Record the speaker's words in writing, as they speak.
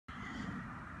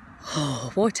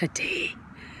Oh, what a day.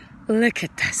 Look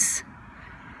at this.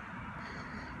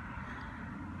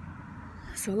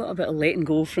 So a little bit of letting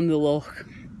go from the loch.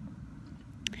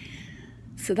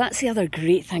 So that's the other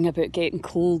great thing about getting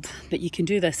cold, but you can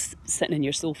do this sitting in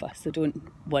your sofa, so don't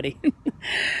worry.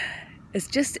 It's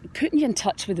just putting you in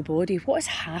touch with the body. What is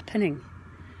happening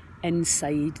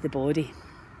inside the body?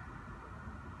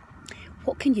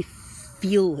 What can you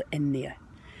feel in there?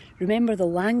 Remember, the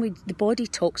language, the body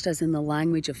talks to us in the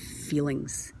language of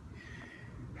feelings.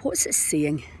 What's it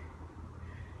saying?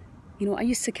 You know, I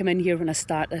used to come in here when I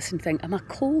start this and think, am I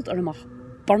cold or am I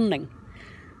burning?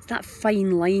 It's that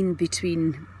fine line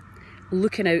between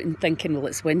looking out and thinking, well,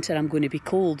 it's winter, I'm going to be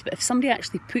cold. But if somebody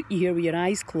actually put you here with your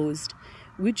eyes closed,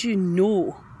 would you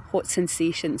know what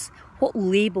sensations, what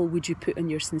label would you put on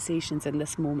your sensations in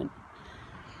this moment?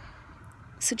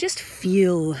 So just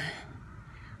feel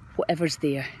whatever's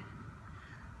there.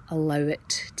 Allow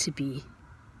it to be.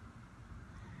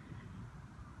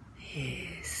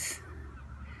 Yes.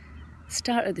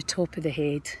 Start at the top of the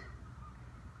head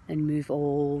and move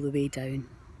all the way down.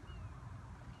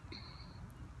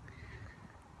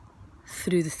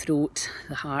 Through the throat,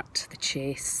 the heart, the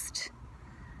chest,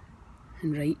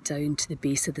 and right down to the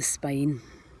base of the spine.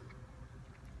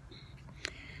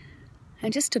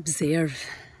 And just observe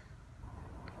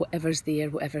whatever's there,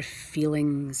 whatever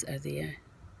feelings are there.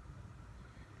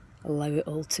 Allow it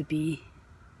all to be.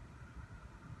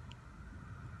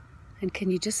 And can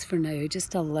you just for now,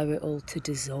 just allow it all to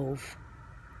dissolve,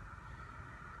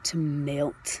 to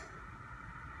melt.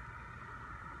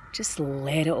 Just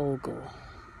let it all go.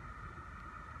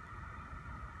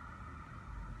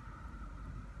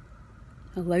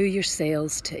 Allow your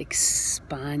cells to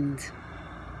expand.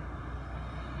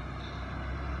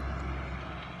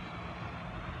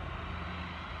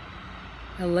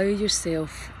 Allow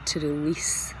yourself to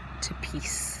release to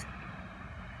peace.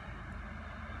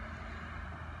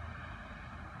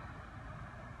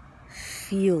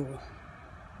 Feel,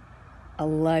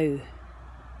 allow,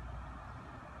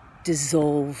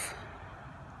 dissolve,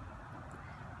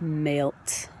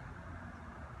 melt,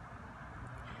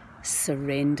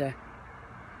 surrender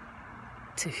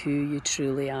to who you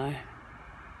truly are.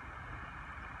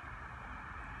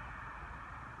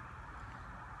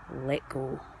 Let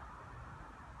go.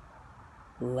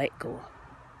 Let go.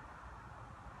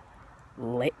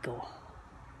 Let go.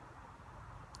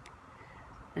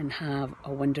 And have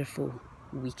a wonderful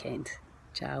weekend.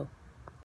 Ciao.